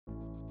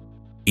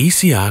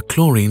ISIA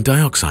Chlorine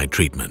Dioxide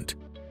treatment.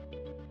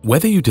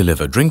 Whether you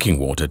deliver drinking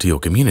water to your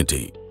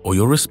community or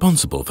you're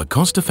responsible for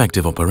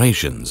cost-effective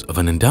operations of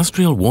an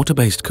industrial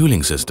water-based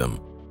cooling system,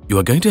 you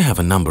are going to have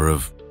a number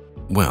of,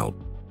 well,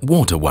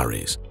 water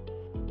worries.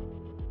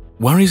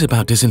 Worries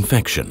about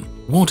disinfection,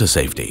 water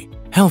safety,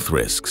 health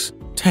risks,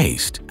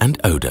 taste and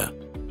odor.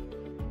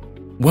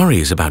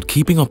 Worries about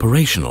keeping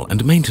operational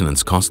and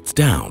maintenance costs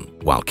down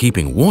while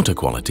keeping water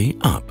quality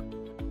up.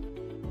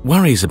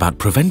 Worries about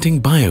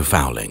preventing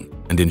biofouling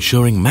and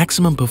ensuring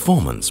maximum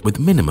performance with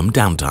minimum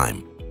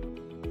downtime.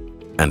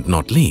 And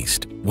not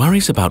least,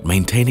 worries about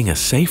maintaining a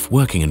safe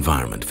working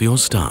environment for your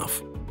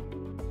staff.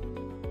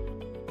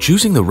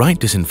 Choosing the right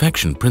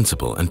disinfection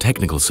principle and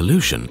technical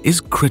solution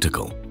is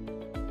critical.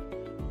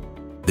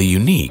 The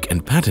unique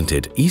and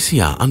patented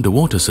ISIA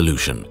underwater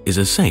solution is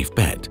a safe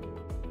bet.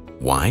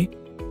 Why?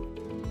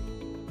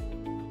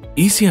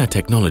 ISIA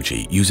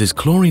technology uses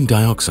chlorine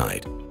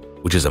dioxide,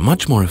 which is a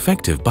much more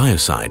effective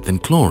biocide than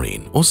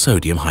chlorine or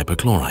sodium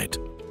hypochlorite.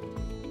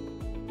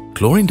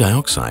 Chlorine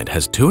dioxide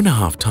has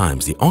 2.5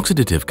 times the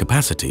oxidative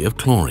capacity of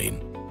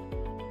chlorine.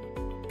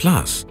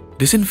 Plus,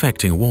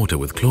 disinfecting water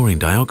with chlorine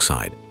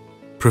dioxide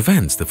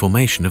prevents the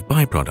formation of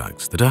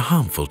byproducts that are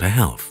harmful to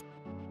health.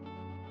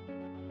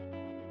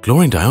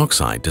 Chlorine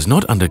dioxide does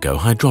not undergo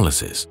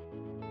hydrolysis,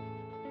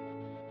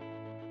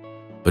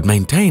 but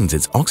maintains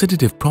its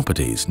oxidative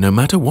properties no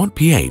matter what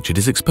pH it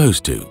is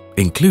exposed to,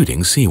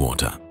 including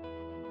seawater.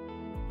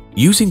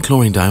 Using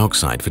chlorine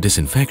dioxide for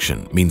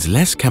disinfection means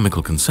less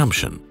chemical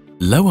consumption,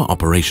 lower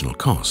operational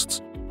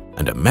costs,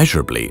 and a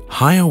measurably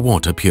higher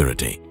water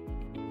purity.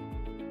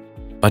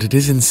 But it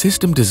is in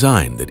system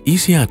design that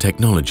ISIA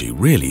technology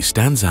really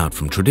stands out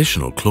from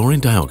traditional chlorine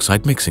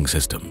dioxide mixing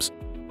systems.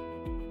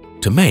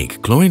 To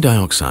make chlorine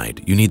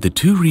dioxide, you need the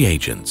two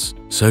reagents,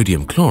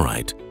 sodium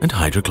chlorite and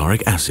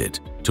hydrochloric acid,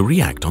 to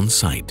react on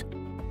site.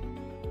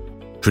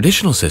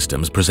 Traditional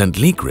systems present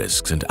leak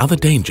risks and other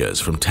dangers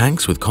from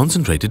tanks with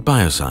concentrated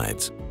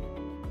biocides.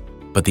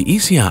 But the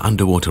ISIA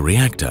underwater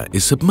reactor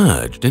is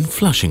submerged in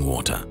flushing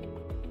water.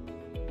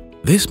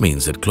 This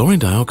means that chlorine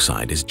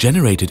dioxide is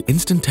generated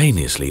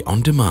instantaneously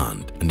on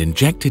demand and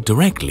injected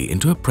directly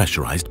into a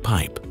pressurized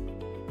pipe,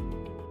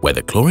 where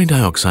the chlorine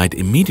dioxide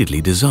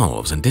immediately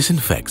dissolves and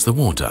disinfects the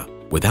water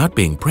without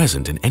being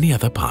present in any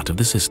other part of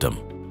the system.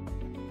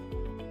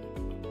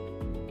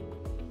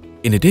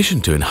 In addition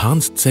to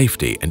enhanced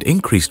safety and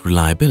increased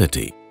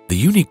reliability, the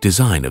unique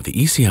design of the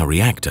ISIA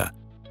reactor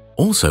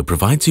also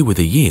provides you with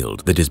a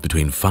yield that is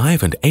between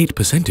 5 and 8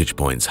 percentage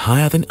points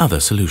higher than other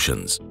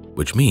solutions,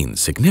 which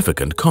means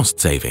significant cost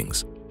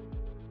savings.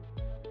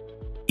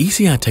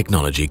 ISIA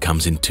technology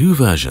comes in two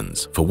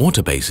versions for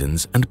water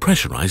basins and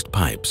pressurized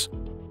pipes.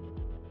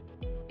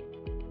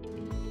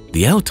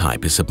 The L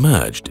type is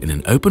submerged in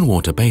an open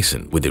water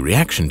basin with the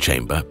reaction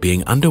chamber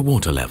being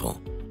underwater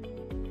level.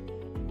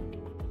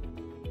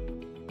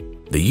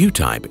 The U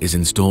type is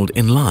installed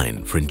in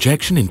line for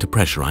injection into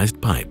pressurized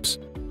pipes.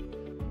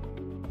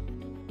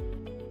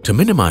 To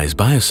minimize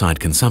biocide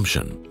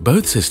consumption,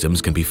 both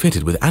systems can be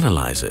fitted with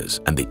analyzers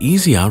and the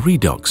ISIA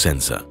redox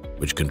sensor,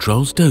 which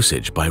controls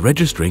dosage by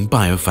registering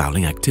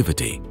biofouling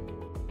activity.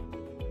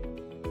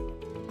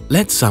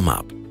 Let's sum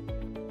up.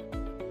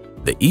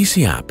 The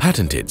ISIA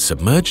patented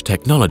submerged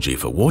technology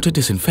for water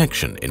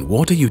disinfection in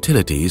water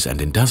utilities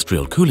and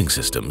industrial cooling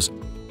systems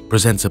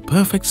presents a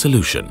perfect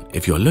solution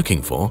if you're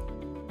looking for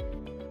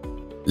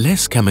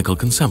less chemical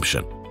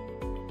consumption,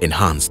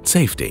 enhanced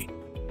safety,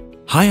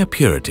 higher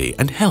purity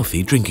and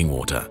healthy drinking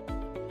water,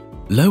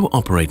 low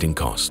operating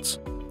costs,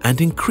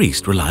 and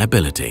increased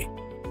reliability.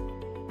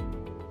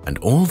 And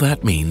all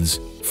that means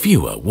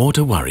fewer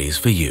water worries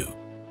for you.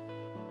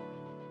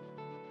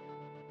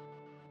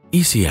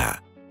 ISIA,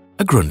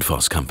 a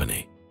Grundfos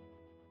company.